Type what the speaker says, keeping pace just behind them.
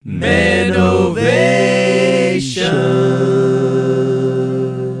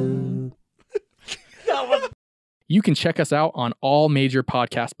can check us out on all major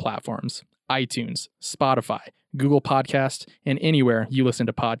podcast platforms: iTunes, Spotify, Google Podcasts, and anywhere you listen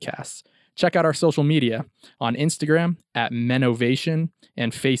to podcasts. Check out our social media on Instagram at Menovation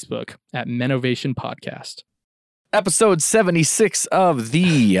and Facebook at Menovation Podcast. Episode 76 of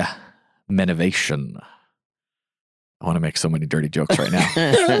the Menovation. I want to make so many dirty jokes right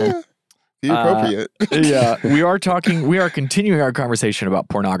now. Be appropriate. Yeah, we are continuing our conversation about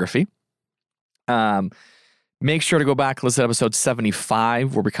pornography. Make sure to go back and listen to episode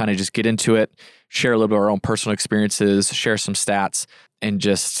 75, where we kind of just get into it, share a little bit of our own personal experiences, share some stats, and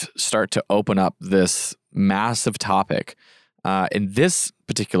just start to open up this massive topic. In this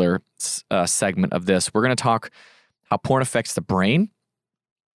particular segment of this, we're going to talk how porn affects the brain.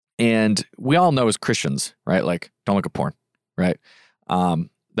 And we all know as Christians, right? Like, don't look at porn, right?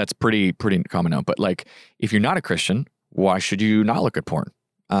 That's pretty common now. But like, if you're not a Christian, why should you not look at porn?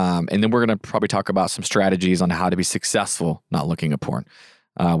 And then we're going to probably talk about some strategies on how to be successful not looking at porn,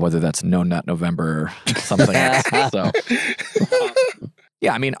 whether that's No Nut November or something else. So,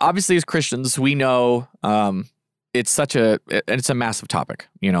 yeah, I mean, obviously as Christians, we know it's a massive topic,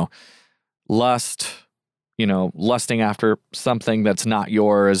 lust, lusting after something that's not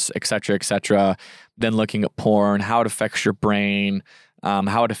yours, et cetera, then looking at porn, how it affects your brain,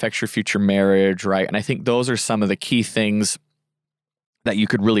 how it affects your future marriage, right? And I think those are some of the key things that you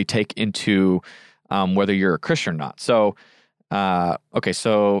could really take into whether you're a Christian or not. So, okay,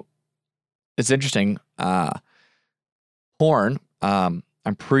 so it's interesting. Porn, I'm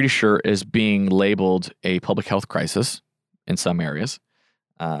pretty sure, is being labeled a public health crisis in some areas.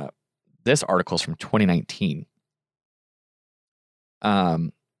 This article is from 2019.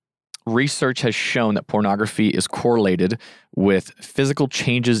 Research has shown that pornography is correlated with physical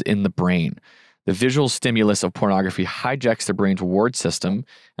changes in the brain. The visual stimulus of pornography hijacks the brain's reward system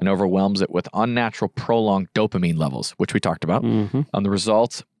and overwhelms it with unnatural prolonged dopamine levels, which we talked about. Mm-hmm. The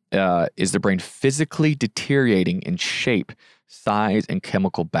result is the brain physically deteriorating in shape, size, and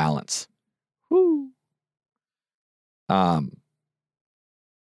chemical balance. Woo.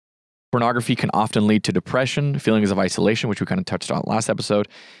 Pornography can often lead to depression, feelings of isolation, which we kind of touched on last episode.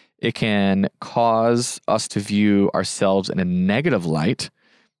 It can cause us to view ourselves in a negative light,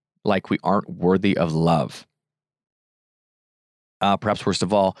 like we aren't worthy of love. Perhaps worst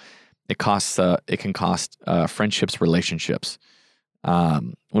of all, it can cost friendships, relationships.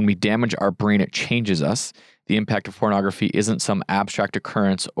 When we damage our brain, it changes us. The impact of pornography isn't some abstract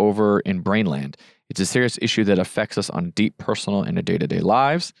occurrence over in brainland. It's a serious issue that affects us on deep personal and day-to-day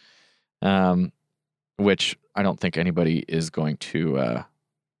lives, which I don't think anybody is going to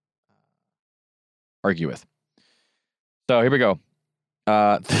argue with. So here we go.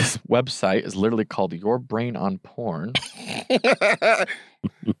 This website is literally called Your Brain on Porn.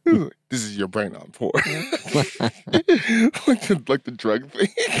 This is your brain on porn. like the drug thing.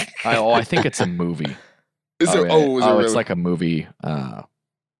 I think it's a movie. Is it? Yeah. Oh, is it really? It's like a movie. I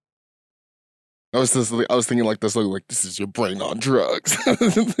was thinking like this. Like this is your brain on drugs.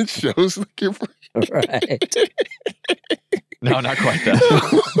 It shows like your brain. Right. No, not quite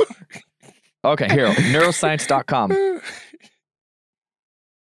that. Okay, here, neuroscience.com.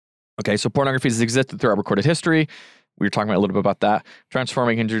 Okay, so pornography has existed throughout recorded history. We were talking about a little bit about that.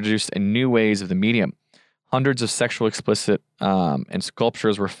 Transforming, introduced in new ways of the medium. Hundreds of sexual explicit and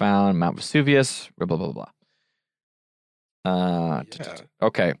sculptures were found. Mount Vesuvius, blah, blah, blah, blah.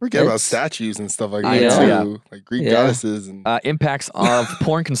 Okay. Forget about statues and stuff like that too. Yeah. Like Greek goddesses. And impacts of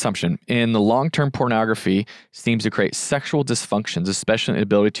porn consumption. In the long-term, pornography seems to create sexual dysfunctions, especially in the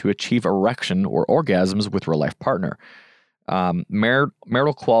ability to achieve erection or orgasms with a real-life partner.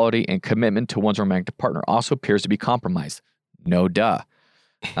 Marital quality and commitment to one's romantic partner also appears to be compromised. No duh.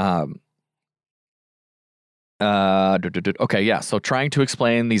 Okay, yeah. So trying to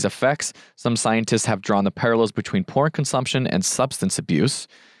explain these effects, some scientists have drawn the parallels between porn consumption and substance abuse.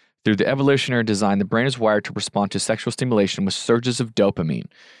 Through the evolutionary design, the brain is wired to respond to sexual stimulation with surges of dopamine.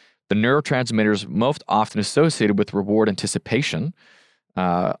 The neurotransmitters most often associated with reward anticipation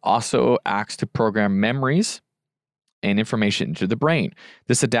also acts to program memories and information into the brain.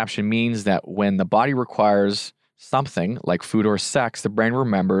 This adaptation means that when the body requires something like food or sex, the brain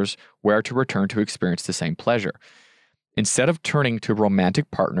remembers where to return to experience the same pleasure. Instead of turning to a romantic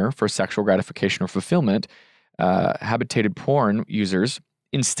partner for sexual gratification or fulfillment, habituated porn users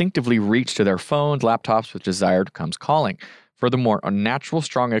instinctively reach to their phones, laptops with desired comes calling. Furthermore, unnatural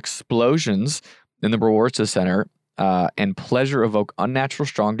strong explosions in the reward center and pleasure evoke unnatural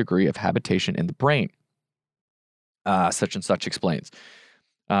strong degree of habitation in the brain. Such and such explains.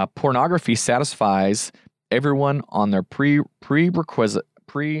 Pornography satisfies everyone on their prerequisites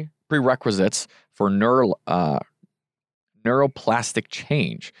for neuroplastic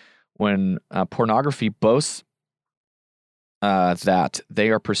change when pornography boasts that they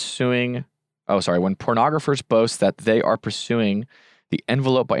are pursuing. When pornographers boast that they are pursuing the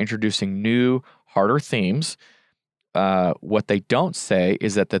envelope by introducing new, harder themes. What they don't say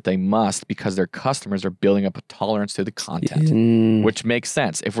is that they must because their customers are building up a tolerance to the content, which makes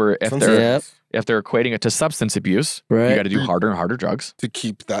sense. If they're equating it to substance abuse, you got to do harder and harder drugs to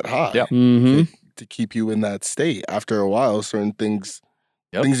keep that high. Yep. To keep you in that state. After a while, certain things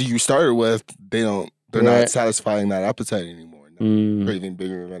that you started with, they're not satisfying that appetite anymore. Craving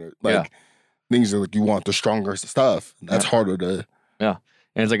bigger and better. Things are like you want the stronger stuff. That's harder to. Yeah.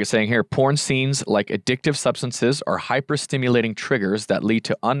 And it's like it's saying here, porn scenes like addictive substances are hyper-stimulating triggers that lead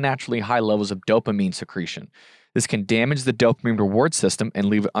to unnaturally high levels of dopamine secretion. This can damage the dopamine reward system and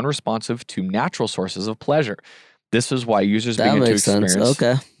leave it unresponsive to natural sources of pleasure. This is why users begin to experience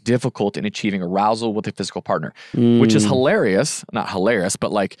difficult in achieving arousal with a physical partner, which is hilarious. Not hilarious,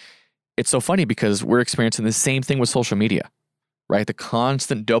 but like it's so funny because we're experiencing the same thing with social media, right? The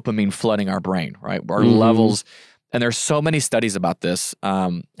constant dopamine flooding our brain, right? Our levels. And there's so many studies about this.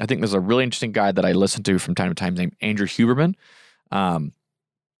 I think there's a really interesting guy that I listen to from time to time named Andrew Huberman,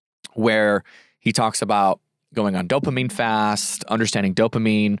 where he talks about going on dopamine fast, understanding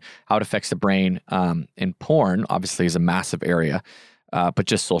dopamine, how it affects the brain. And porn, obviously, is a massive area. But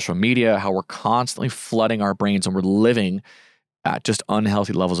just social media, how we're constantly flooding our brains and we're living at just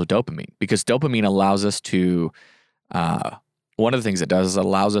unhealthy levels of dopamine. Because dopamine allows us to, one of the things it does is it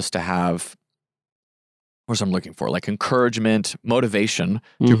allows us to have, what's I'm looking for, like encouragement, motivation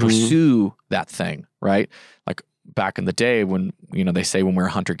to pursue that thing, right? Like back in the day when, they say when we were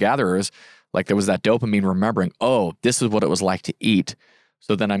hunter-gatherers, like there was that dopamine remembering, oh, this is what it was like to eat.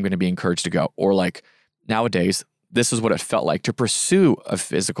 So then I'm going to be encouraged to go. Or like nowadays, this is what it felt like to pursue a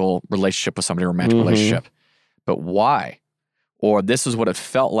physical relationship with somebody, a romantic relationship. But why? Or this is what it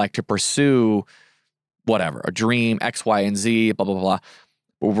felt like to pursue whatever, a dream, X, Y, and Z, blah, blah, blah.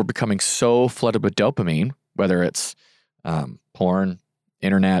 But we're becoming so flooded with dopamine, whether it's porn,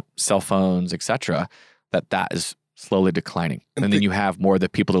 internet, cell phones, etc., that is slowly declining. And then you have more of the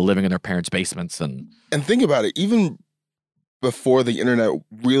people that are living in their parents' basements. And think about it, even before the internet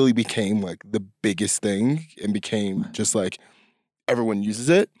really became like the biggest thing and became just like everyone uses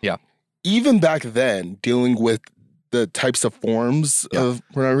it. Yeah. Even back then, dealing with the types of forms of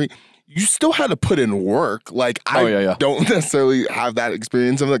pornography, you still had to put in work. Like I don't necessarily have that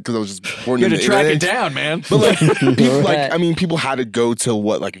experience of it because I was just born in the track internet. it down, man. But like, people, people had to go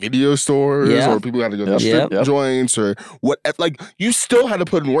to video stores or people had to go to strip joints or what. Like you still had to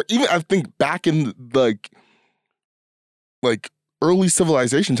put in work. Even I think back in like early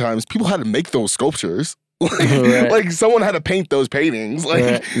civilization times, people had to make those sculptures. Like someone had to paint those paintings.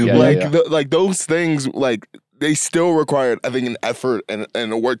 Like like those things like. They still required, I think, an effort and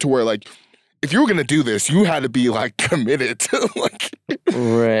a work to where, like, if you were gonna do this, you had to be like committed to like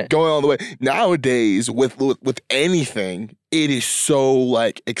going all the way. Nowadays, with anything, it is so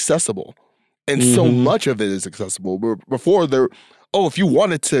like accessible, and so much of it is accessible. Before if you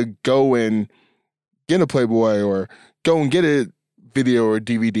wanted to go and get a Playboy or go and get a video or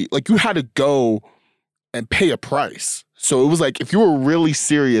DVD, like you had to go and pay a price. So it was like if you were really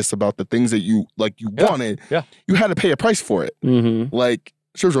serious about the things that you wanted, you had to pay a price for it. Like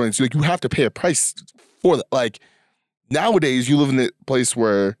strip joints, like you have to pay a price for that. Like nowadays, you live in a place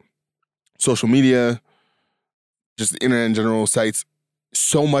where social media, just the internet in general, sites,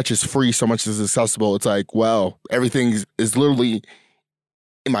 so much is free, so much is accessible. It's like, wow, everything is literally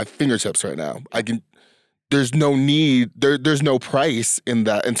in my fingertips right now. There's no need, there's no price in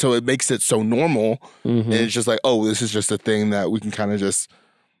that. And so it makes it so normal. And it's just like, oh, this is just a thing that we can kind of just,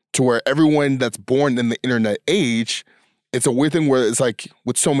 to where everyone that's born in the internet age, it's a weird thing where it's like,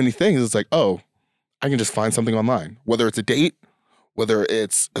 with so many things, it's like, oh, I can just find something online. Whether it's a date, whether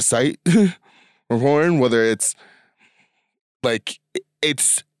it's a site or porn, whether it's like,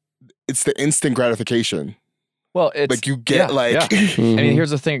 it's the instant gratification. Well, it's like you get I mean,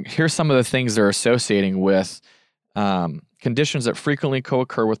 here's the thing. Here's some of the things they're associating with conditions that frequently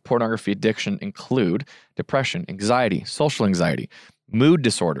co-occur with pornography addiction include depression, anxiety, social anxiety, mood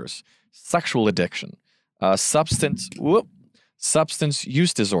disorders, sexual addiction, substance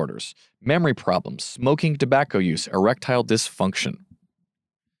use disorders, memory problems, smoking, tobacco use, erectile dysfunction.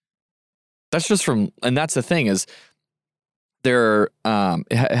 That's just and that's the thing is there.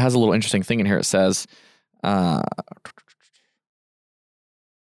 It has a little interesting thing in here. It says.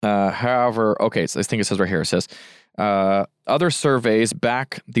 However, okay, so I think it says right here, it says, other surveys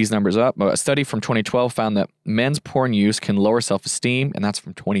back these numbers up. A study from 2012 found that men's porn use can lower self-esteem, and that's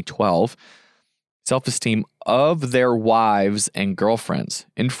from 2012. self-esteem of their wives and girlfriends.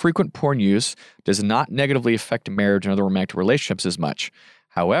 Infrequent porn use does not negatively affect marriage and other romantic relationships as much.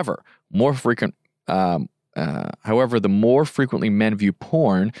 However, the more frequently men view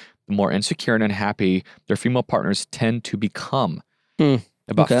porn, the more insecure and unhappy their female partners tend to become.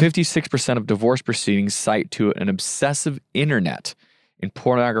 About 56% of divorce proceedings cite to an obsessive internet in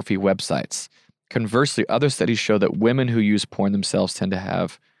pornography websites. Conversely, other studies show that women who use porn themselves tend to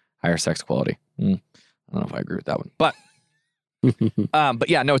have higher sex quality. I don't know if I agree with that one. But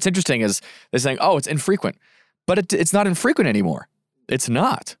yeah, no, it's interesting is they're saying, oh, it's infrequent. But it's not infrequent anymore. It's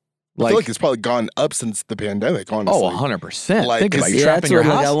not. I feel like it's probably gone up since the pandemic, honestly. Oh, 100%. Like, think about it. You're trapped in your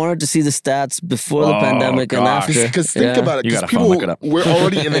house. I wanted to see the stats before the pandemic and after. Because think about it. Because people, we're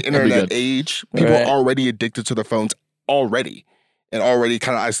already in the internet age. People are already addicted to their phones already. And already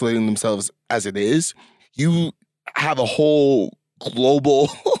kind of isolating themselves as it is. You have a whole global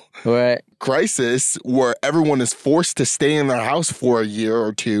crisis where everyone is forced to stay in their house for a year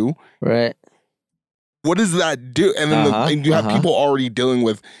or two. Right. What does that do? And then and you have people already dealing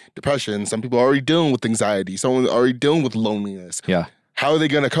with depression. Some people are already dealing with anxiety. Someone already dealing with loneliness. Yeah. How are they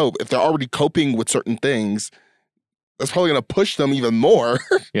going to cope? If they're already coping with certain things, that's probably going to push them even more.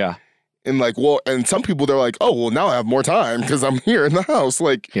 Yeah. And like, well, and some people, they're like, oh, well, now I have more time because I'm here in the house.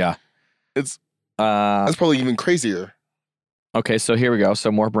 Like, yeah. It's, that's probably even crazier. Okay, so here we go.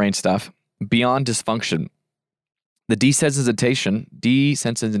 So more brain stuff. Beyond dysfunction. The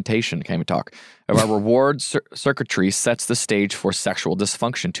desensitization, can't even talk, of our reward circuitry sets the stage for sexual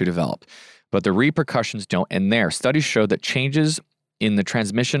dysfunction to develop. But the repercussions don't end there. Studies show that changes in the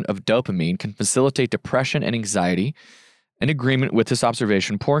transmission of dopamine can facilitate depression and anxiety. In agreement with this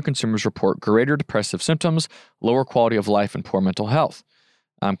observation, porn consumers report greater depressive symptoms, lower quality of life, and poor mental health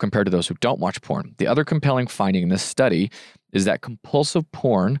compared to those who don't watch porn. The other compelling finding in this study is that compulsive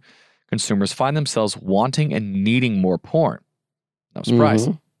porn consumers find themselves wanting and needing more porn. No surprise.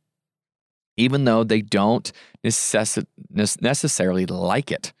 Even though they don't necessarily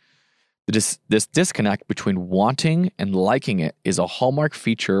like it. This disconnect between wanting and liking it is a hallmark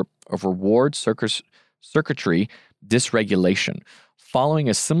feature of reward circuitry dysregulation. Following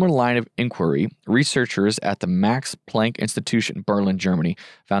a similar line of inquiry, researchers at the Max Planck Institute in Berlin, Germany,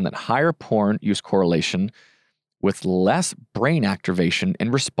 found that higher porn use correlation with less brain activation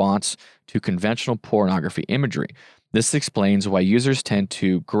in response to conventional pornography imagery. This explains why users tend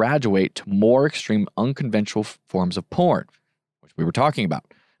to graduate to more extreme unconventional forms of porn, which we were talking about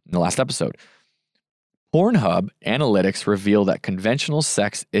in the last episode. Pornhub analytics reveal that conventional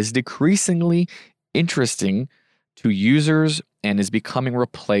sex is decreasingly interesting to users and is becoming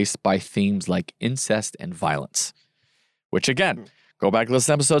replaced by themes like incest and violence. Which again, go back to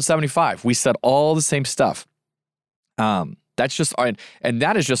listen to episode 75. We said all the same stuff. That's just, and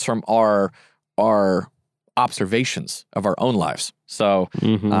that is just from our observations of our own lives. So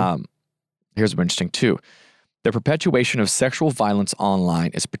here's what's interesting too. The perpetuation of sexual violence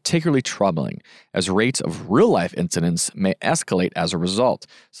online is particularly troubling, as rates of real-life incidents may escalate as a result.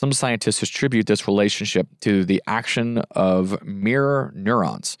 Some scientists attribute this relationship to the action of mirror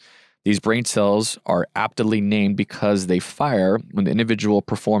neurons. These brain cells are aptly named because they fire when the individual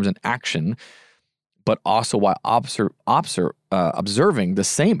performs an action, but also while observing the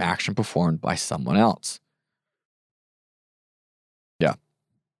same action performed by someone else.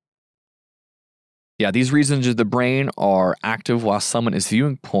 Yeah, these regions of the brain are active while someone is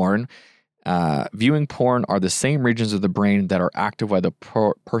viewing porn. Viewing porn are the same regions of the brain that are active while the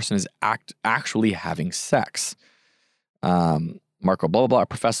person is actually having sex. Marco blah, blah, blah, a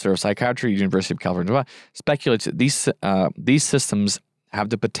professor of psychiatry at the University of California, speculates that these systems have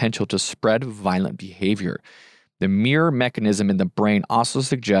the potential to spread violent behavior. The mirror mechanism in the brain also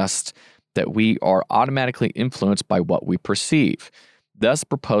suggests that we are automatically influenced by what we perceive, thus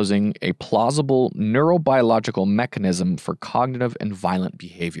proposing a plausible neurobiological mechanism for cognitive and violent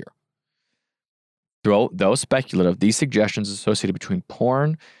behavior. Though speculative, these suggestions associated between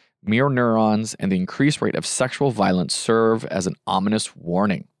porn, mirror neurons, and the increased rate of sexual violence serve as an ominous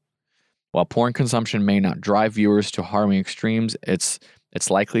warning. While porn consumption may not drive viewers to harming extremes, it's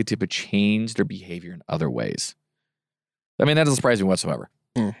likely to change their behavior in other ways. I mean, that doesn't surprise me whatsoever.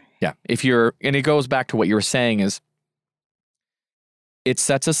 Yeah. And it goes back to what you were saying is, it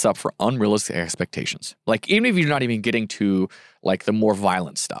sets us up for unrealistic expectations. Like, even if you're not even getting to like the more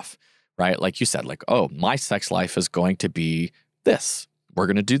violent stuff, right? Like you said, like, oh, my sex life is going to be this. We're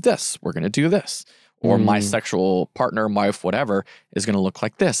going to do this. We're going to do this. Or my sexual partner, my wife, whatever, is going to look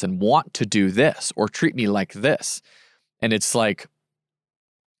like this and want to do this or treat me like this. And it's like,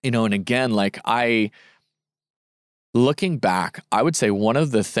 and again, like looking back, I would say one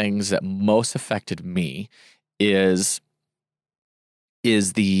of the things that most affected me is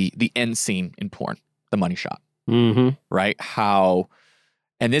the end scene in porn, the money shot, right? How,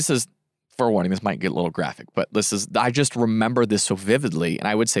 and this is, for warning, this might get a little graphic, but I just remember this so vividly, and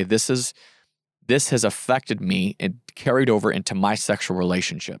I would say this has affected me and carried over into my sexual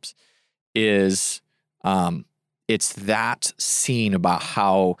relationships. It's that scene about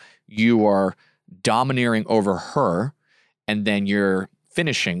how you are domineering over her, and then you're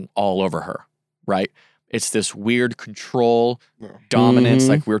finishing all over her, right? It's this weird control, dominance,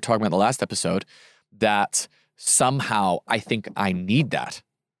 like we were talking about in the last episode, that somehow I think I need that.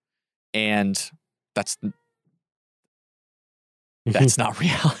 And that's not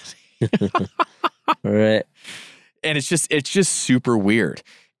reality. Right. And it's just super weird.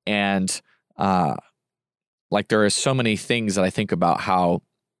 And like there are so many things that I think about how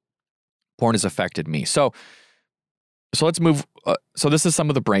porn has affected me. So let's move. So this is some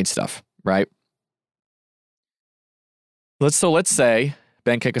of the brain stuff, right? Let's say,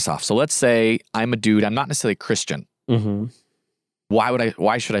 Ben, kick us off. So let's say I'm a dude. I'm not necessarily Christian. Mm-hmm.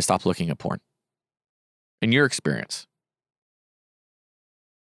 Why should I stop looking at porn? In your experience?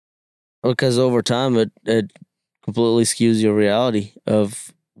 Because over time, it completely skews your reality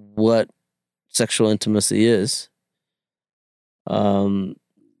of what sexual intimacy is.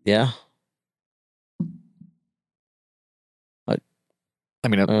 Yeah. I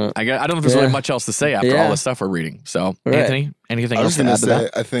mean, I don't know if there's really much else to say after all the stuff we're reading. So, right. Anthony, anything else to add to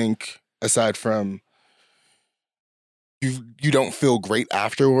that? I think aside from you don't feel great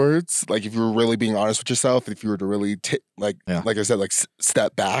afterwards. Like if you were really being honest with yourself, if you were to really like I said, like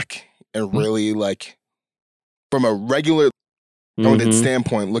step back and really like from a regular owned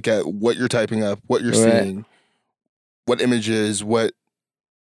standpoint, look at what you're typing up, what you're seeing, what images, what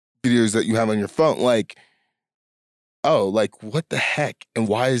videos that you have on your phone, like. Oh, like what the heck? And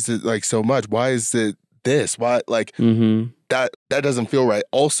why is it like so much? Why is it this? Why like that doesn't feel right.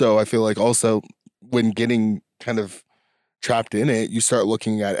 Also, I feel like when getting kind of trapped in it, you start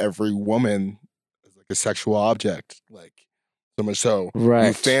looking at every woman as like a sexual object. Like so much so. Right.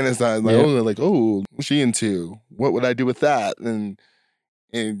 You fantasize like, what's she into? What would I do with that? And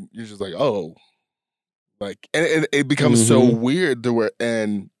you're just like, oh. Like and it becomes so weird to where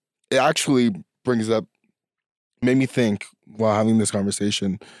and it actually made me think while having this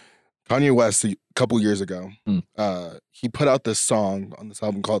conversation. Kanye West, a couple years ago, he put out this song on this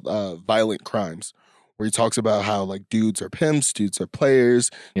album called Violent Crimes, where he talks about how like dudes are pimps, dudes are players.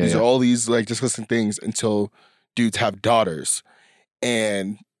 These are all these like disgusting things until dudes have daughters.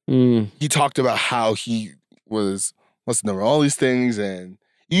 And he talked about how he was listening to all these things. And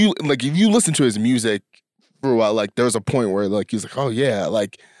if you listen to his music for a while, like there was a point where like he was like, oh yeah,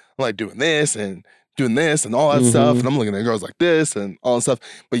 like I'm like doing this and doing this and all that stuff, and I'm looking at girls like this and all that stuff.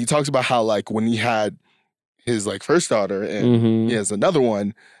 But he talks about how like when he had his like first daughter and he has another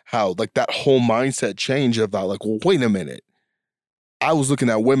one, how like that whole mindset change about like, well, wait a minute, I was looking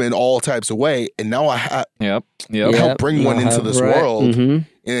at women all types of way, and now I have help bring one into this world. And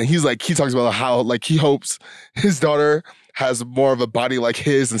he talks about how like he hopes his daughter has more of a body like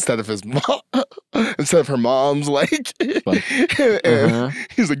his instead of his mom, instead of her mom's. Like, and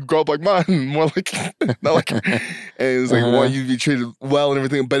he's like, grow up like mine, more like not like her. And it's like, want you to be treated well and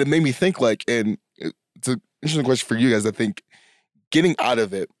everything. But it made me think like, and it's an interesting question for you guys. I think getting out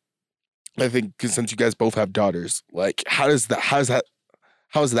of it. I think because since you guys both have daughters, like, how has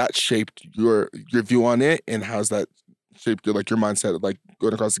that shaped your view on it, and how's that shaped your mindset of like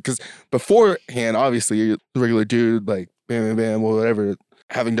going across it? Because beforehand, obviously, you're the regular dude, like bam, bam, bam, whatever.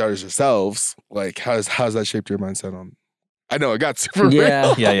 Having daughters yourselves, like how's that shaped your mindset on? I know it got super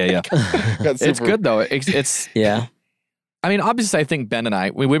real. Yeah. It's good though. It's yeah. I mean, obviously, I think Ben and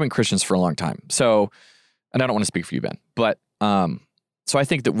I we've been Christians for a long time. So, and I don't want to speak for you, Ben, but so I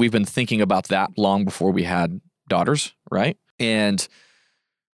think that we've been thinking about that long before we had daughters, right? And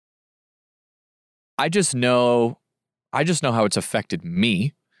I just know how it's affected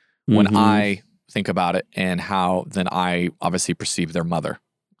me when I think about it, and how then I obviously perceive their mother.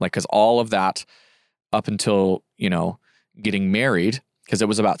 Like, because all of that up until, getting married, because it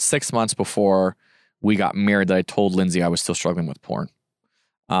was about 6 months before we got married that I told Lindsay I was still struggling with porn.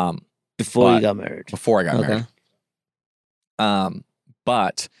 Before you got married? Before I got married.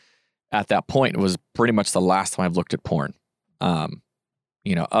 But at that point, it was pretty much the last time I've looked at porn.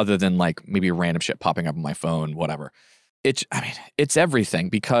 Other than like maybe random shit popping up on my phone, whatever. It's everything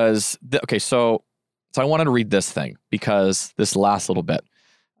because, so I wanted to read this thing because this last little bit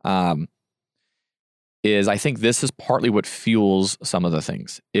is, I think this is partly what fuels some of the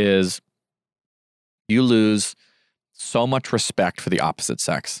things, is you lose so much respect for the opposite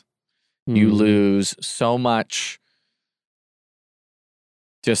sex. You lose so much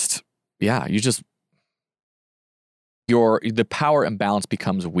the power imbalance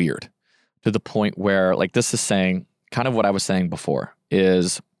becomes weird to the point where, like, this is saying kind of what I was saying before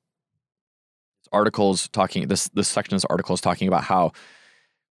is this section of this article is talking about how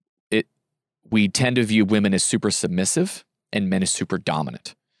we tend to view women as super submissive and men as super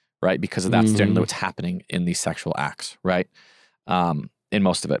dominant, right? Because that's generally what's happening in these sexual acts, right? In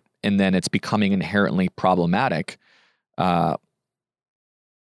most of it. And then it's becoming inherently problematic. So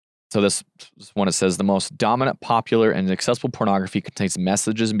this one, it says, the most dominant, popular, and accessible pornography contains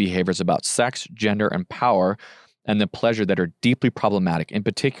messages and behaviors about sex, gender, and power, and the pleasure that are deeply problematic. In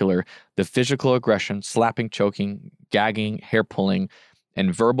particular, the physical aggression, slapping, choking, gagging, hair pulling,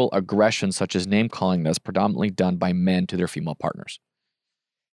 and verbal aggression such as name-calling that's predominantly done by men to their female partners.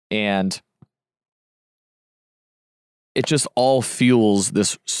 And it just all fuels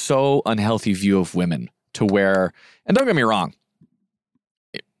this so unhealthy view of women to where, and don't get me wrong,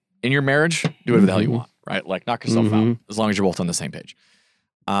 in your marriage, do whatever the hell you want, right? Like, knock yourself out as long as you're both on the same page.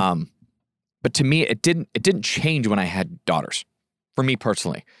 But to me, it didn't change when I had daughters, for me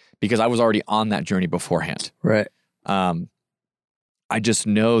personally, because I was already on that journey beforehand. Right. I just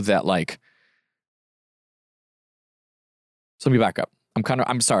know that, like, so let me back up. I'm kind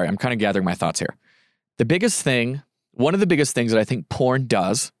of gathering my thoughts here. One of the biggest things that I think porn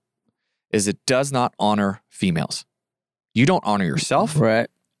does is it does not honor females. You don't honor yourself, right?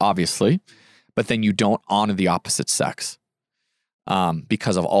 Obviously, but then you don't honor the opposite sex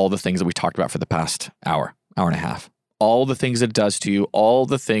because of all the things that we talked about for the past hour and a half. All the things that it does to you, all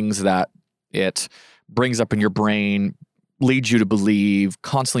the things that it brings up in your brain, leads you to believe,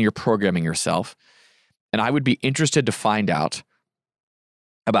 constantly you're programming yourself. And I would be interested to find out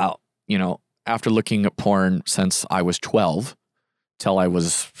about, after looking at porn since I was 12 till I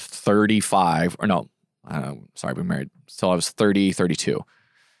was 35, or no, we married till I was 30, 32.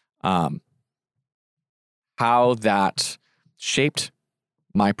 How that shaped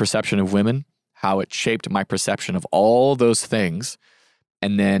my perception of women, how it shaped my perception of all those things,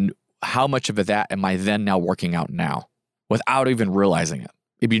 and then how much of that am I then now working out now without even realizing it.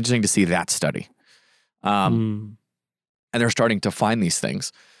 It'd be interesting to see that study. And they're starting to find these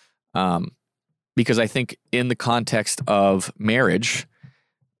things. Because I think in the context of marriage,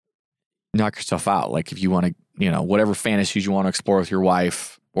 knock yourself out. Like, if you want to, whatever fantasies you want to explore with your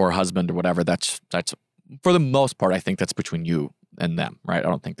wife or husband or whatever, that's for the most part, I think that's between you and them, right? I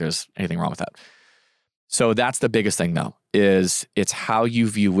don't think there's anything wrong with that. So that's the biggest thing, though, is it's how you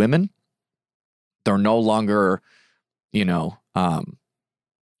view women. They're no longer,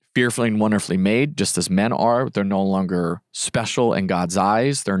 fearfully and wonderfully made, just as men are. They're no longer special in God's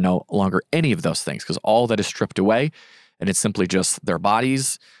eyes. They're no longer any of those things, because all that is stripped away, and it's simply just their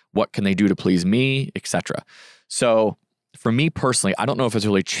bodies. What can they do to please me, etc. So for me personally, I don't know if it's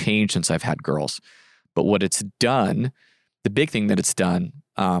really changed since I've had girls, but what it's done, the big thing that it's done,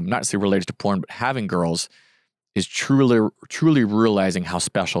 not necessarily related to porn, but having girls, is truly realizing how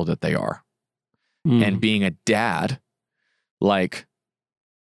special that they are. And being a dad, like,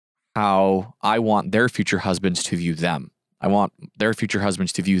 how I want their future husbands to view them. I want their future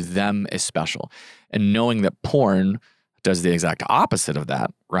husbands to view them as special. And knowing that porn does the exact opposite of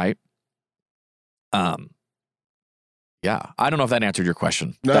that, right? Yeah. I don't know if that answered your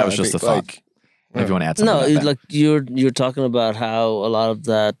question. No, that was just a thought. If you want to add something. No, like you're talking about how a lot of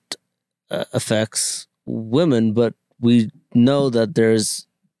that affects women, but we know that there's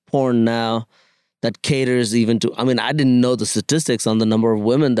porn now that caters even to, I didn't know the statistics on the number of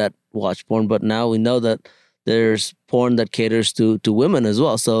women that watch porn, but now we know that there's porn that caters to women as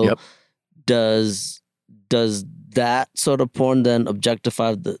well. So does that sort of porn then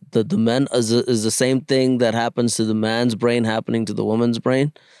objectify the men? Is the same thing that happens to the man's brain happening to the woman's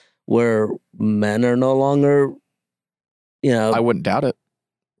brain, where men are no longer, I wouldn't doubt it.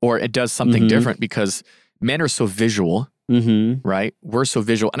 Or it does something different, because men are so visual, right? We're so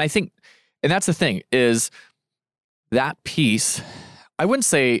visual. And I think, and that's the thing, is that piece,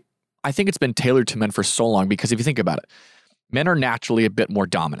 I think it's been tailored to men for so long, because if you think about it, men are naturally a bit more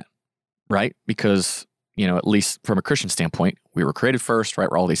dominant, right? Because, at least from a Christian standpoint, we were created first, right?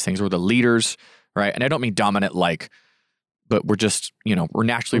 We're all these things. We're the leaders, right? And I don't mean dominant but we're just, we're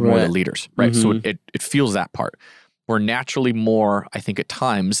naturally more the leaders, right? So it feels that part. We're naturally more, I think at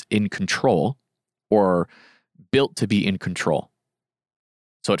times, in control, or built to be in control.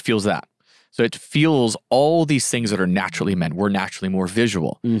 So it feels that. So it feels all these things that are naturally men. We're naturally more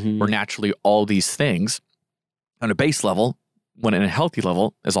visual. We're naturally all these things on a base level, when in a healthy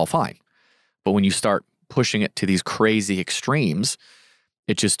level, is all fine. But when you start pushing it to these crazy extremes,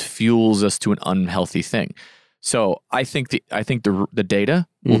 it just fuels us to an unhealthy thing. So I think the data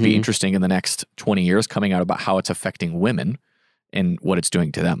will be interesting in the next 20 years coming out about how it's affecting women and what it's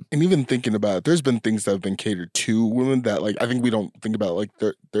doing to them. And even thinking about it, there's been things that have been catered to women that like I think we don't think about. Like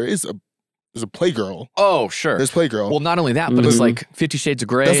there's a Playgirl. Oh, sure. There's Playgirl. Well, not only that, but it's like 50 Shades of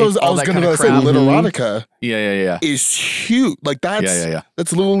Grey. That's what I was going to say. Literotica. Yeah. Is huge. Like that's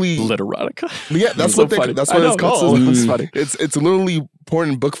that's literally Literotica. Yeah, that's what that's what it's called. That's funny. It's literally porn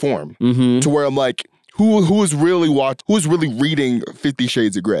in book form. To where I'm like, who is really reading 50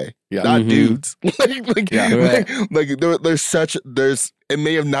 Shades of Grey? Yeah. Not dudes. There's it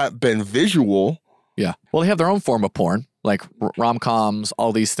may have not been visual. Yeah. Well, they have their own form of porn, like rom-coms,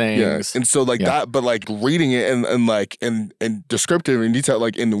 all these things. Yeah. And so that, but like reading it and like and descriptive and detail,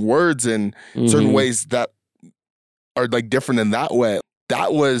 like in words and certain ways that are like different in that way.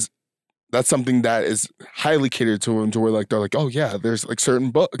 That's something that is highly catered to them, to where like they're like, oh yeah, there's like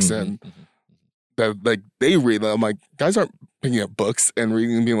certain books and that like they read them. I'm like, guys aren't picking up books and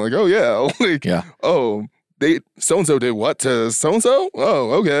reading and being like, oh yeah, like oh, they so and so did what to so and so?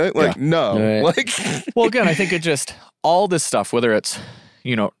 Oh, okay. Like no. Like well, again, I think it just all this stuff, whether it's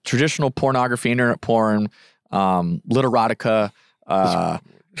traditional pornography, internet porn, literotica,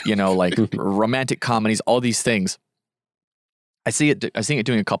 like romantic comedies, all these things. I see it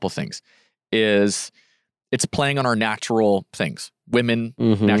doing a couple things. Is it's playing on our natural things. Women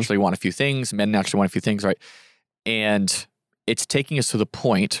naturally want a few things. Men naturally want a few things, right? And it's taking us to the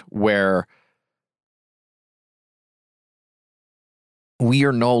point where we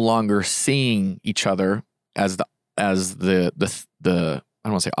are no longer seeing each other as the I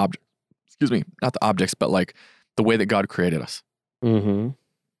don't want to say object. Excuse me, not the objects, but like the way that God created us.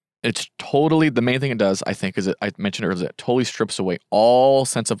 It's totally, the main thing it does, I think, is I mentioned earlier, it totally strips away all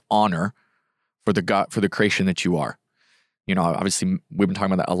sense of honor for the creation that you are. Obviously we've been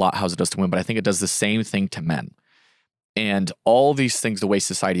talking about that a lot, how it does to women, but I think it does the same thing to men. And all these things, the way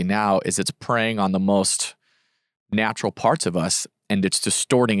society now is, it's preying on the most natural parts of us, and it's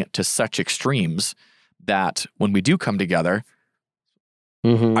distorting it to such extremes that when we do come together,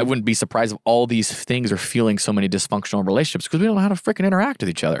 I wouldn't be surprised if all these things are fueling so many dysfunctional relationships, because we don't know how to freaking interact with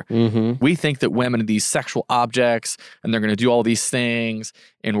each other. We think that women are these sexual objects and they're going to do all these things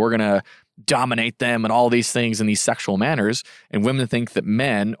and we're going to dominate them and all these things in these sexual manners. And women think that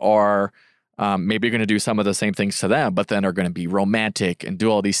men are maybe going to do some of the same things to them, but then are going to be romantic and do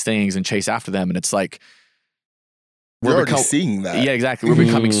all these things and chase after them. And it's like, we're already seeing that. Yeah, exactly. We're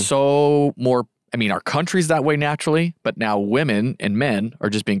becoming so more, our country's that way naturally, but now women and men are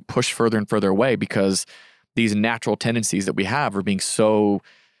just being pushed further and further away because these natural tendencies that we have are being so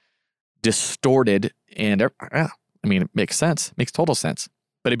distorted. And it makes sense, makes total sense.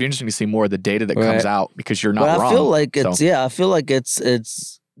 But it'd be interesting to see more of the data that comes out, because you're not wrong. I feel like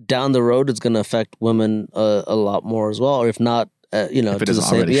it's down the road, it's going to affect women a lot more as well, or if not, if it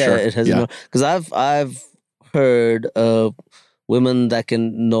isn't already, sure. It has. Because I've heard of women that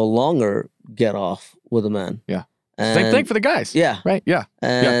can no longer get off with a man. Yeah. And same thing for the guys. Yeah. Right. Yeah.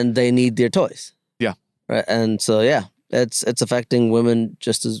 And they need their toys. Yeah. Right. And so it's affecting women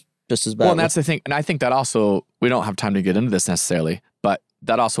just as bad. Well, and that's the thing. And I think that also, we don't have time to get into this necessarily, but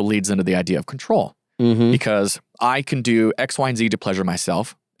that also leads into the idea of control. Because I can do X, Y, and Z to pleasure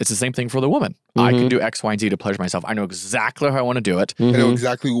myself. It's the same thing for the woman. I can do X, Y, and Z to pleasure myself. I know exactly how I want to do it. I know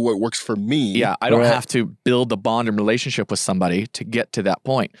exactly what works for me. Yeah, I don't have to build the bond and relationship with somebody to get to that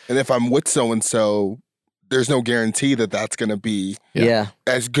point. And if I'm with so-and-so, there's no guarantee that that's going to be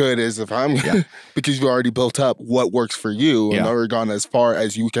as good as if I'm, because you've already built up what works for you and already gone as far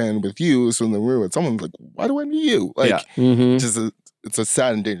as you can with you. So then we're with someone's like, why do I need you? Like, it's a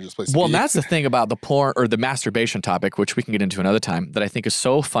sad and dangerous place to be. Well, and that's the thing about the porn or the masturbation topic, which we can get into another time, that I think is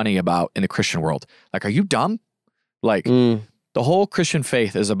so funny about in the Christian world. Like, are you dumb? Like, the whole Christian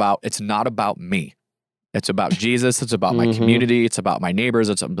faith is it's not about me. It's about Jesus. It's about my community. It's about my neighbors.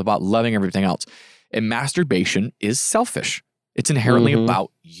 It's about loving everything else. And masturbation is selfish. It's inherently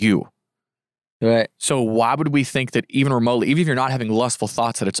about you. Right. So why would we think that even remotely, even if you're not having lustful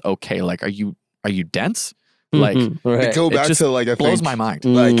thoughts, that it's okay? Like, are you dense? Like, it go back to like, I blows think, my mind.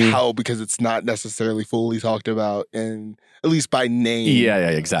 Like how, because it's not necessarily fully talked about, and at least by name. Yeah,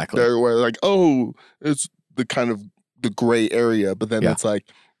 exactly. Where like, oh, it's the kind of the gray area, but then it's like,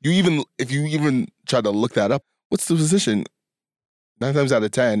 if you even try to look that up, what's the position? 9 times out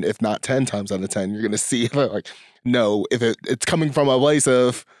of 10, if not 10 times out of 10, you're gonna see if it's coming from a place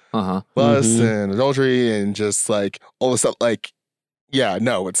of lust and adultery and just like all the stuff. Like, yeah,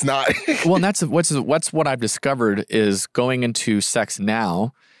 no, it's not. Well, and that's what I've discovered is going into sex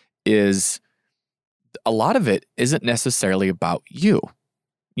now is a lot of it isn't necessarily about you.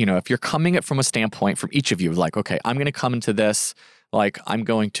 You know, if you're coming at from a standpoint from each of you, like, okay, I'm going to come into this, like, I'm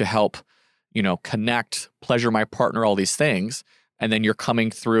going to help, you know, connect, pleasure my partner, all these things. And then you're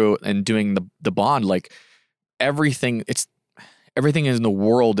coming through and doing the bond, like everything in the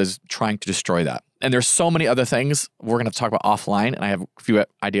world is trying to destroy that. And there's so many other things we're going to talk about offline. And I have a few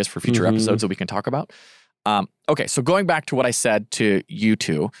ideas for future episodes that we can talk about. Okay. So going back to what I said to you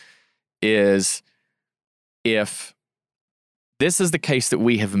two is, if this is the case that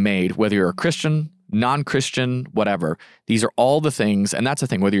we have made, whether you're a Christian, non-Christian, whatever, these are all the things, and that's the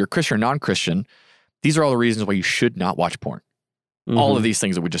thing, whether you're Christian or non-Christian, these are all the reasons why you should not watch porn. All of these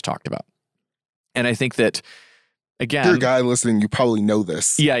things that we just talked about. And I think that, again, if you're a guy listening, you probably know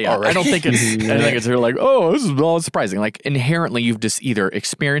this. Yeah. Already. I don't think it's like, oh, this is all surprising. Like, inherently, you've just either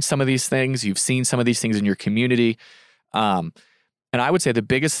experienced some of these things, you've seen some of these things in your community. And I would say the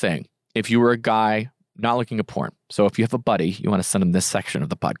biggest thing, if you were a guy not looking at porn, so if you have a buddy, you want to send him this section of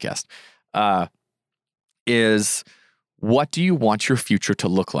the podcast, is what do you want your future to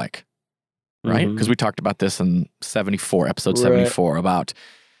look like? Right? Because we talked about this in episode 74 about,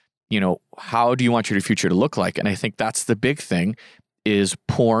 you know, how do you want your future to look like? And I think that's the big thing, is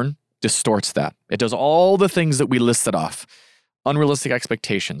porn distorts that. It does all the things that we listed off. Unrealistic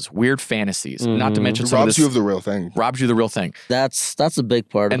expectations, weird fantasies, not to mention robs you of the real thing. Robs you of the real thing. That's a big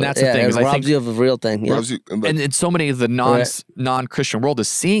part of and it. That's the thing. It robs you of the real thing. Yeah. And so many of the non-Christian world is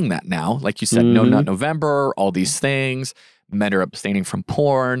seeing that now. Like you said, No Nut November, all these things. Men are abstaining from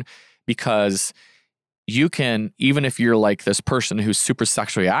porn because you can, even if you're like this person who's super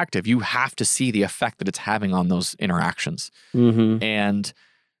sexually active, you have to see the effect that it's having on those interactions. And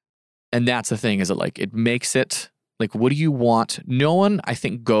that's the thing, is it like, it makes it like, what do you want? No one, I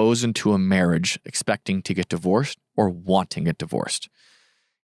think, goes into a marriage expecting to get divorced or wanting it divorced.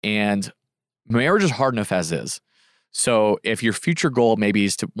 And marriage is hard enough as is. So if your future goal maybe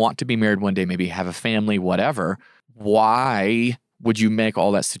is to want to be married one day, maybe have a family, whatever, why would you make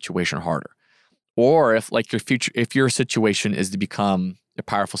all that situation harder? Or if like if your situation is to become a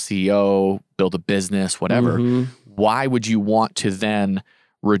powerful CEO, build a business, whatever, why would you want to then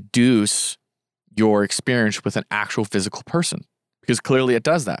reduce your experience with an actual physical person? Because clearly it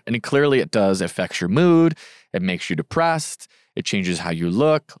does that. And it does affect your mood. It makes you depressed. It changes how you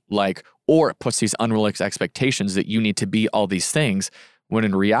look, like, or it puts these unrealistic expectations that you need to be all these things, when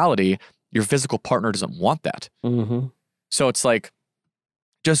in reality, your physical partner doesn't want that. So it's like,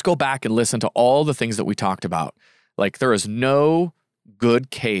 just go back and listen to all the things that we talked about. Like, there is no good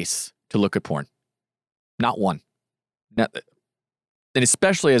case to look at porn. Not one. And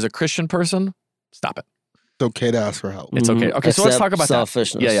especially as a Christian person, stop it. It's okay to ask for help. It's okay. Okay, so let's talk about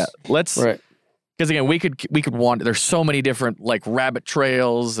selfishness. that. Yeah. Let's, because again, we could want, there's so many different like rabbit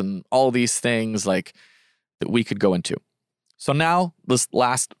trails and all these things like that we could go into. So now, this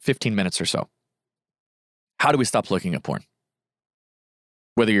last 15 minutes or so, how do we stop looking at porn?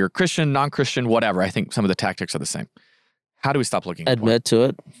 Whether you're Christian, non-Christian, whatever, I think some of the tactics are the same. How do we stop looking at porn? Admit to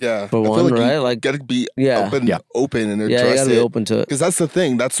it. Yeah. For one, like right? You like, gotta be open and address you gotta be open to it. Because that's the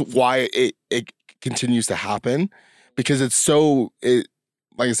thing. That's why it continues to happen. Because it's so,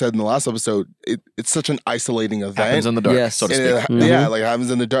 like I said in the last episode, it's such an isolating event. Happens in the dark, so to speak. Yeah, like it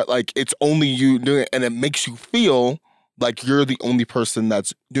happens in the dark. Like, it's only you doing it, and it makes you feel like you're the only person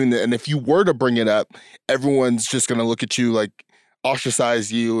that's doing it. And if you were to bring it up, everyone's just gonna look at you like,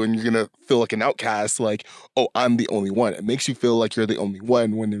 ostracize you, and you're gonna feel like an outcast, like, oh, I'm the only one. It makes you feel like you're the only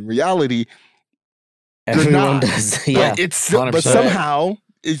one, when in reality, everyone you're not. does. Yeah. But somehow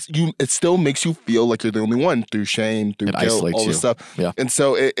it still makes you feel like you're the only one, through shame, through guilt, all this stuff. Yeah. And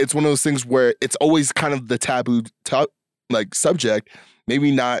so it's one of those things where it's always kind of the taboo like subject.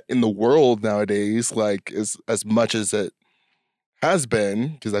 Maybe not in the world nowadays, like as much as it has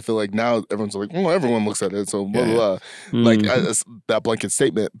been, because I feel like now everyone's like, well, everyone looks at it, so blah, blah, blah. Like, as that blanket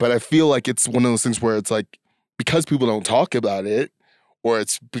statement. But I feel like it's one of those things where it's like, because people don't talk about it, or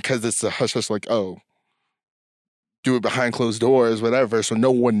it's because it's a hush-hush, like, oh, do it behind closed doors, whatever, so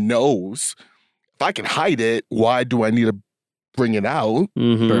no one knows. If I can hide it, why do I need to bring it out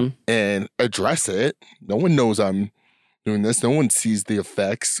and address it? No one knows I'm doing this. No one sees the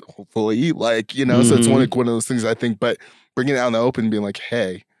effects, hopefully. Like, you know, so it's one of those things, I think. But bringing it out in the open and being like,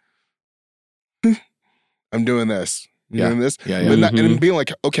 hey, I'm doing this. Doing this. And being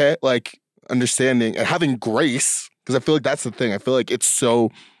like, okay, like, understanding and having grace. Because I feel like that's the thing. I feel like it's so,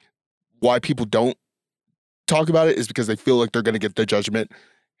 why people don't talk about it is because they feel like they're going to get their judgment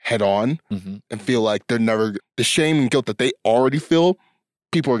head on and feel like they're never, the shame and guilt that they already feel,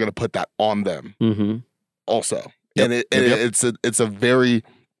 people are going to put that on them also. Yep. And it's a very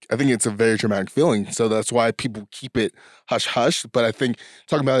I think it's a very traumatic feeling. So that's why people keep it hush hush. But I think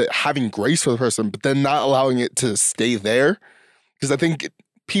talking about it, having grace for the person, but then not allowing it to stay there. Because I think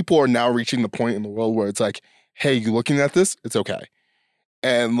people are now reaching the point in the world where it's like, hey, you looking at this? It's okay.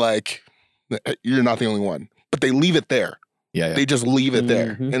 And like, you're not the only one. But they leave it there. Yeah. They just leave it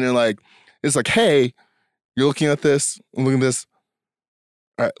there. And they're like, it's like, hey, you're looking at this, I'm looking at this.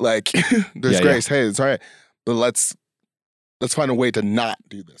 All right, like, there's grace. Hey, it's all right. But let's find a way to not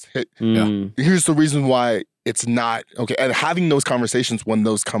do this. Here's the reason why it's not okay. And having those conversations when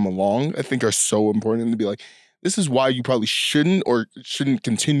those come along, I think are so important to be like, this is why you probably shouldn't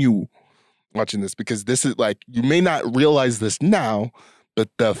continue watching this, because this is like, you may not realize this now, but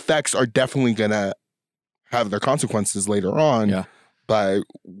the effects are definitely gonna have their consequences later on by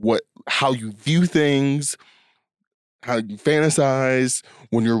how you view things, how you fantasize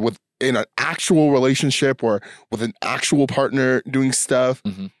when you're in an actual relationship or with an actual partner doing stuff.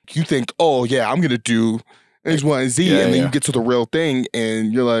 You think, oh yeah, I'm gonna do X, Y, and Z, and then you get to the real thing,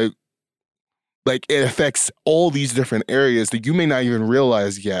 and you're like it affects all these different areas that you may not even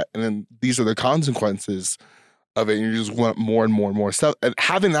realize yet, and then these are the consequences of it. And you just want more and more and more stuff, and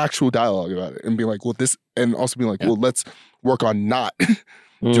having actual dialogue about it, and being like, well, this, and also being like, well, let's work on not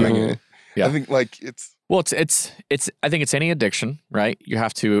doing it. I think like it's. Well, it's. I think it's any addiction, right? You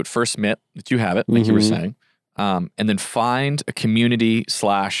have to first admit that you have it, like you were saying, and then find a community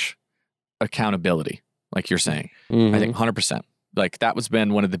 / accountability, like you're saying. I think 100%. Like that was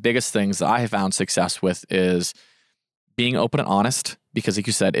been one of the biggest things that I have found success with is being open and honest, because like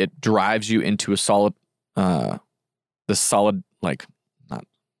you said, it drives you into a solid, like not.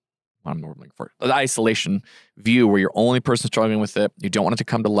 I'm normally looking for the isolation view where you're only person struggling with it. You don't want it to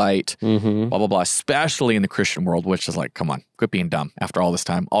come to light, blah, blah, blah, especially in the Christian world, which is like, come on, quit being dumb after all this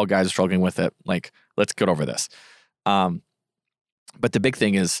time. All guys are struggling with it. Like, let's get over this. But the big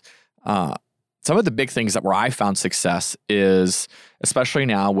thing is, some of the big things that where I found success is, especially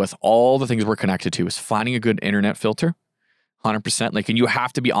now with all the things we're connected to, is finding a good internet filter. 100%. Like, and you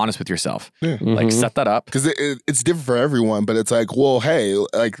have to be honest with yourself. Like, set that up. Because it's different for everyone, but it's like, well, hey,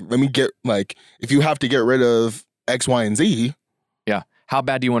 like, let me get, like, if you have to get rid of X, Y, and Z. Yeah. How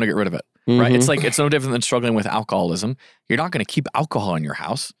bad do you want to get rid of it? Right? It's like, it's no different than struggling with alcoholism. You're not going to keep alcohol in your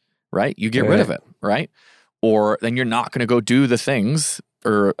house, right? You get rid of it, right? Or then you're not going to go do the things,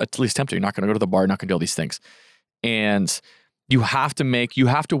 or at least tempt to. You're not going to go to the bar, you're not going to do all these things. And you have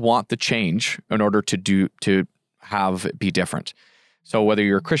to want the change in order to have it be different. So whether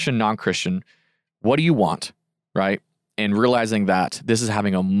you're a Christian, non-Christian, what do you want, right? And realizing that this is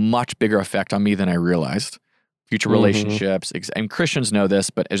having a much bigger effect on me than I realized. Future relationships, and Christians know this,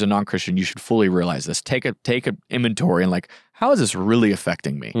 but as a non-Christian, you should fully realize this. Take an inventory and like, how is this really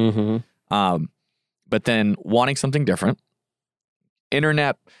affecting me? But then wanting something different,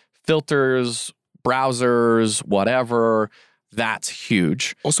 internet filters, browsers, whatever. That's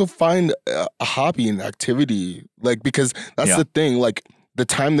huge. Also find a hobby and activity, like, because that's the thing, like the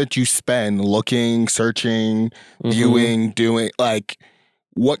time that you spend looking, searching, viewing, doing, like,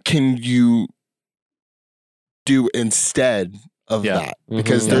 what can you do instead of that?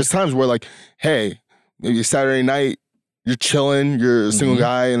 Because there's times where like, hey, maybe Saturday night, you're chilling, you're a single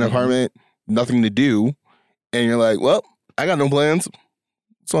guy in an apartment, nothing to do. And you're like, well, I got no plans.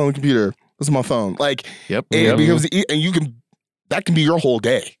 It's on the computer. This is my phone. Like, it becomes, and you can, that can be your whole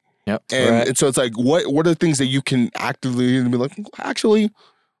day. And so it's like, what are the things that you can actively be like, actually,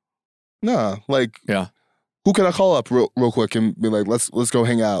 nah, like, who can I call up real quick and be like, let's go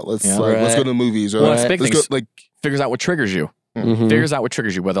hang out. Let's let's go to the movies, or let's go, like, figures out what triggers you. Figures out what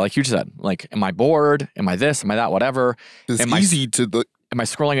triggers you. Whether, like you said, like, am I bored? Am I this? Am I that? Whatever. It's easy to. Am I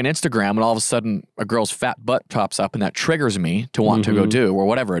scrolling on Instagram and all of a sudden a girl's fat butt pops up and that triggers me to want to go do, or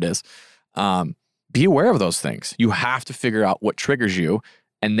whatever it is. Be aware of those things. You have to figure out what triggers you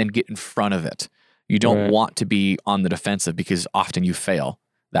and then get in front of it. You don't want to be on the defensive, because often you fail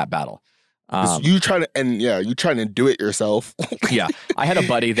that battle. You trying to do it yourself. I had a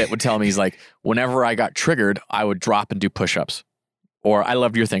buddy that would tell me, he's like, whenever I got triggered, I would drop and do push-ups. Or I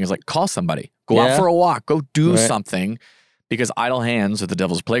loved your thing, is like, call somebody, go out for a walk, go do something. Because idle hands are the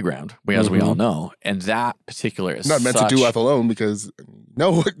devil's playground, as we all know. And that particular is not meant to do life alone, because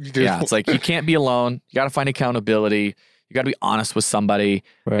know what you do. Yeah, it's like, you can't be alone. You got to find accountability. You got to be honest with somebody.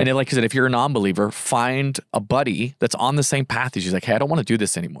 And then, like I said, if you're a non-believer, find a buddy that's on the same path as you. Like, hey, I don't want to do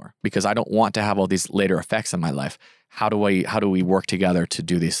this anymore because I don't want to have all these later effects in my life. How do we work together to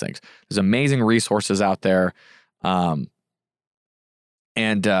do these things? There's amazing resources out there. I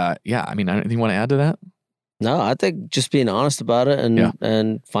mean, anything you want to add to that? No, I think just being honest about it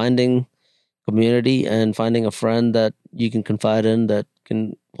and finding community and finding a friend that you can confide in that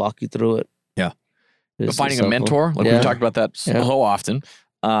can walk you through it. Yeah. But finding a mentor, like we've talked about that so often.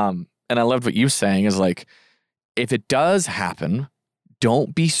 And I loved what you were saying is like, if it does happen,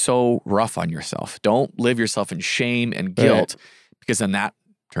 don't be so rough on yourself. Don't live yourself in shame and guilt because then that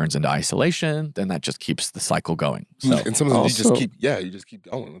turns into isolation. Then that just keeps the cycle going. So, and sometimes you just keep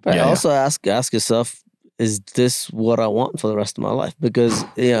going with that. Also ask yourself, is this what I want for the rest of my life? Because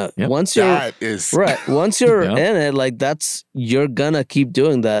once you're once you're in it, like you're gonna keep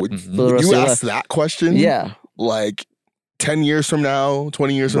doing that for the rest of your life. You ask that question, like 10 years from now,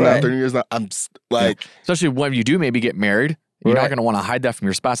 20 years from now, 30 years now, I'm like, especially when you do maybe get married, you're not gonna want to hide that from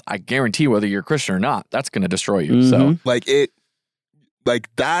your spouse. I guarantee whether you're Christian or not, that's gonna destroy you. So like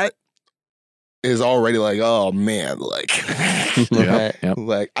that is already like, oh man, like,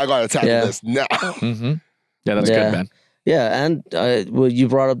 like I gotta tackle this now. Mm-hmm. Yeah, that's good, man. Yeah, and you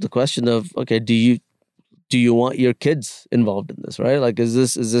brought up the question of, okay, do you want your kids involved in this, right? Like, is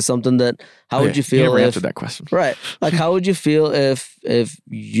this something that, how would you feel you never answered that question. Right. Like, how would you feel if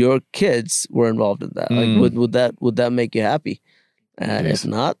your kids were involved in that? Like, would that make you happy? And if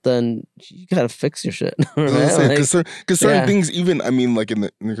not, then you gotta fix your shit. Because certain things, even, I mean, like in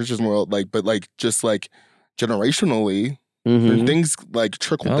the Christian world, like, but like, just like generationally, things like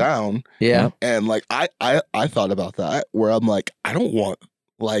trickle down. Yeah. And like I thought about that where I'm like, I don't want,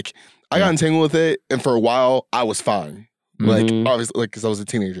 like, I got entangled with it, and for a while I was fine. Like, obviously, like, because I was a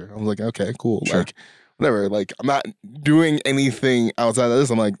teenager. I was like, okay, cool. Sure. Like, whatever. Like, I'm not doing anything outside of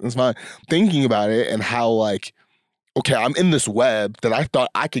this. I'm like, it's fine. Thinking about it and how, like, okay, I'm in this web that I thought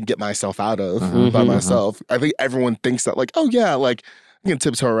I could get myself out of by myself. I think everyone thinks that, like, oh yeah, like, I can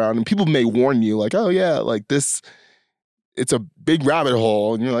tiptoe around, and people may warn you, like, oh yeah, like this, it's a big rabbit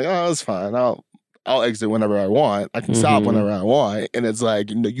hole, and you're like, oh, that's fine. I'll exit whenever I want. I can stop whenever I want. And it's like,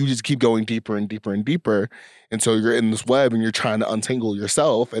 you just keep going deeper and deeper and deeper. And so you're in this web and you're trying to untangle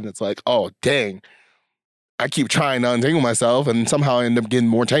yourself. And it's like, oh, dang. I keep trying to untangle myself and somehow I end up getting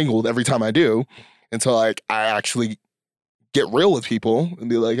more tangled every time I do. And so, like, I actually get real with people and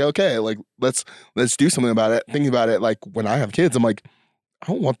be like, okay, like, let's do something about it. Thinking about it, like, when I have kids, I'm like, I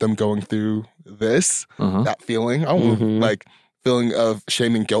don't want them going through this, that feeling. I don't want, like, feeling of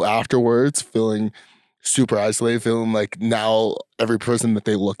shame and guilt afterwards, feeling super isolated, feeling like now every person that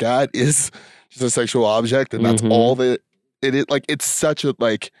they look at is just a sexual object, and that's all that it is. Like, it's such a,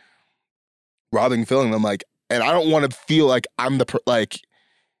 like, robbing feeling. I'm like, and I don't want to feel like I'm like,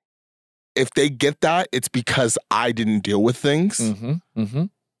 if they get that, it's because I didn't deal with things and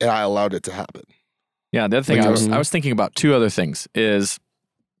I allowed it to happen. Yeah, the other thing I was thinking about, two other things is,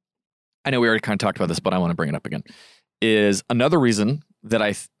 I know we already kind of talked about this, but I want to bring it up again. Is another reason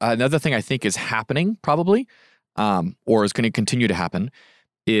that another thing I think is happening probably, or is going to continue to happen,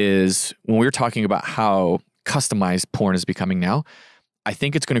 is when we were talking about how customized porn is becoming now, I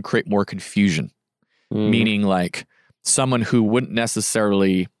think it's going to create more confusion. Meaning, like, someone who wouldn't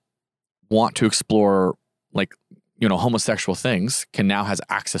necessarily want to explore, like, you know, homosexual things can now has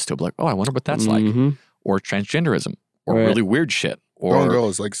access to it. Like, oh, I wonder what that's like, or transgenderism, or really weird shit, or girl and girl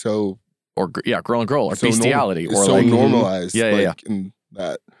is like so. Or girl and girl, or so bestiality, or so like normalized, in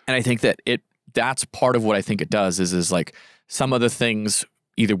that. And I think that that's part of what I think it does is like some of the things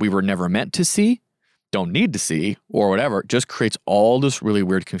either we were never meant to see, don't need to see, or whatever, just creates all this really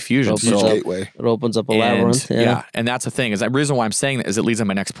weird confusion. It opens up a labyrinth. Yeah, and that's the thing. Is the reason why I'm saying that is it leads to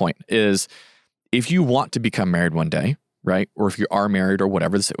my next point is if you want to become married one day, right, or if you are married or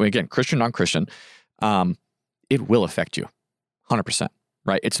whatever, again, Christian, non-Christian, it will affect you, 100%.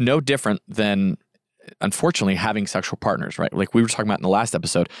 Right. It's no different than, unfortunately, having sexual partners, right? Like we were talking about in the last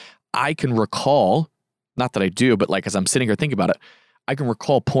episode, I can recall, not that I do, but like as I'm sitting here thinking about it, I can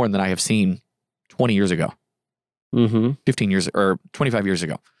recall porn that I have seen 20 years ago, 15 years or 25 years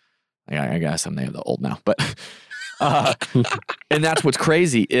ago. I guess I'm old now, but, and that's what's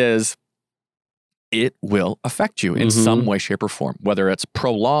crazy is it will affect you in some way, shape, or form, whether it's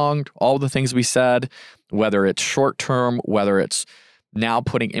prolonged, all the things we said, whether it's short term, whether it's now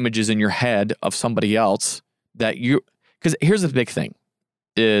putting images in your head of somebody else that because here's the big thing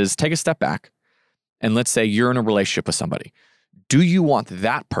is take a step back and let's say you're in a relationship with somebody. Do you want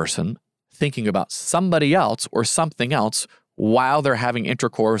that person thinking about somebody else or something else while they're having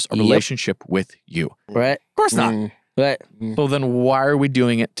intercourse or relationship with you? Right. Of course not. Right. So then why are we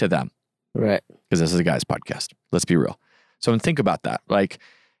doing it to them? Right. Because this is a guy's podcast. Let's be real. So think about that. Like,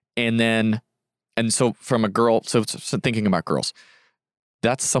 and so from a girl, so thinking about girls,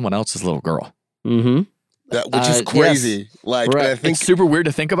 that's someone else's little girl. Which is crazy. Yes. Like, I think it's super weird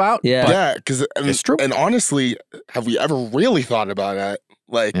to think about. Yeah. Because it's true. And honestly, have we ever really thought about that?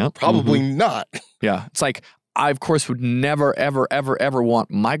 Like, probably not. Yeah. It's like, I, of course, would never, ever, ever, ever want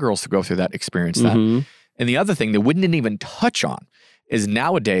my girls to go through that experience. That. And the other thing that we didn't even touch on is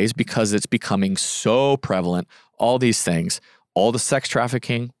nowadays, because it's becoming so prevalent, all these things, all the sex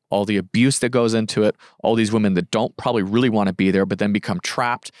trafficking, all the abuse that goes into it, all these women that don't probably really want to be there, but then become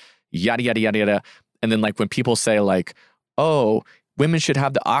trapped, yada, yada, yada, yada. And then like when people say like, oh, women should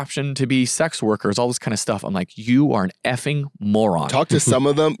have the option to be sex workers, all this kind of stuff. I'm like, you are an effing moron. Talk to some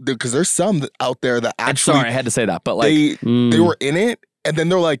of them, because there's some out there that actually. I'm sorry, I had to say that, but like. They were in it, and then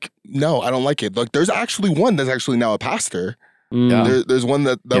they're like, no, I don't like it. Like, there's actually one that's actually now a pastor. There's one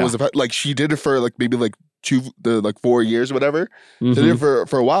that was, like, she did it for like maybe like 4 years or whatever. She did it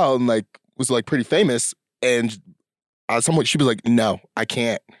for a while and like was like pretty famous. And at some point she was like, no, I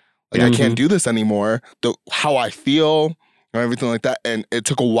can't. Like, I can't do this anymore. How I feel or everything like that. And it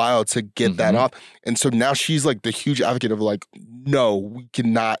took a while to get that off. And so now she's like the huge advocate of like, no, we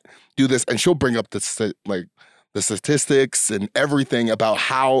cannot do this. And she'll bring up the statistics and everything about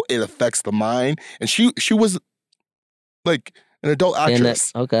how it affects the mind. And she was like an adult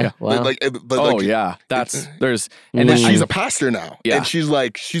actress. Okay. Wow. There's, and then she's a pastor now. Yeah. And she's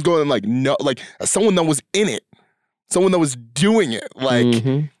going like, no, like someone that was in it, someone that was doing it, like,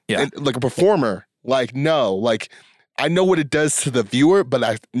 and, like a performer, like, no, like, I know what it does to the viewer, but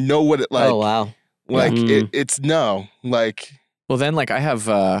I know what it like. Oh, wow. Like it's no, like. Well, then like I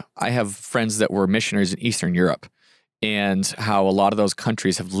have friends that were missionaries in Eastern Europe, and how a lot of those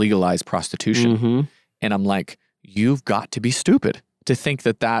countries have legalized prostitution. And I'm like, you've got to be stupid to think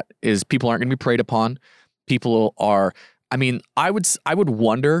that is, people aren't going to be preyed upon. People are, I mean, I would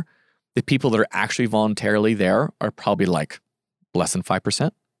wonder the people that are actually voluntarily there are probably like less than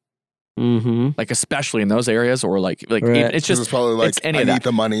 5%. Like, especially in those areas, or like right. It's just, it's probably like, it's any I of that. need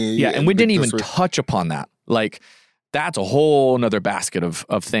the money. Yeah. And we didn't even touch upon that. Like, that's a whole nother basket of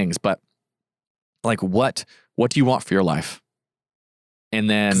things. But like, what do you want for your life? And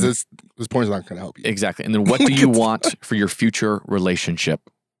then this porn's not going to help you. Exactly. And then what do you want for your future relationship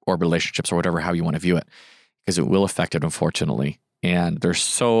or relationships or whatever, how you want to view it? Because it will affect it, unfortunately. And they're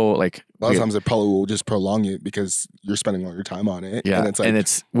so like, a lot of times it probably will just prolong it because you're spending all your time on it. Yeah. And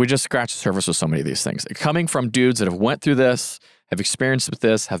it's we just scratch the surface with so many of these things. Coming from dudes that have went through this, have experienced with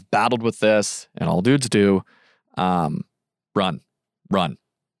this, have battled with this, and all dudes do, run.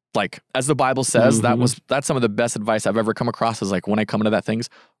 Like, as the Bible says, that's some of the best advice I've ever come across, is like, when I come into that things,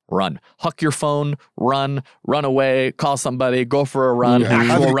 run. Huck your phone, run away, call somebody, go for a run,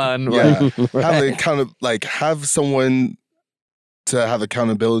 actual run. Yeah. Have someone to have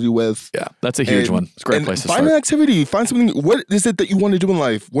accountability with. Yeah, that's a huge one. It's a great place to start. Find an activity. Find something. What is it that you want to do in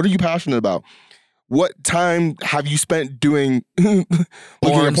life? What are you passionate about? What time have you spent doing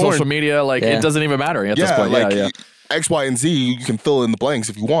porn, social media? Like, it doesn't even matter at this point. Like, X, Y, and Z, you can fill in the blanks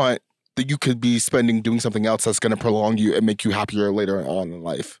if you want, that you could be spending doing something else that's going to prolong you and make you happier later on in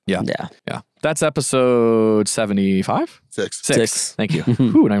life. Yeah. That's episode 75? Six. Thank you.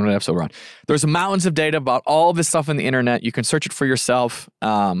 Ooh, and I'm going to episode we're on. There's mountains of data about all this stuff on the internet. You can search it for yourself.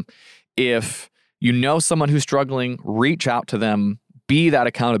 If you know someone who's struggling, reach out to them. Be that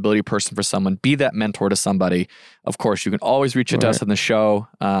accountability person for someone. Be that mentor to somebody. Of course, you can always reach out to us on the show,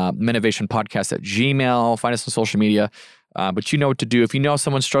 menovationpodcast@gmail. Find us on social media. But you know what to do. If you know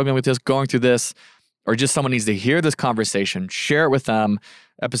someone struggling with this, going through this, or just someone needs to hear this conversation, share it with them.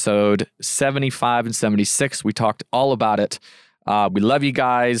 Episode 75 and 76, we talked all about it. We love you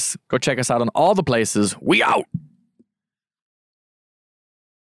guys. Go check us out on all the places. We out.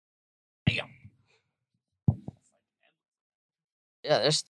 Yeah, there's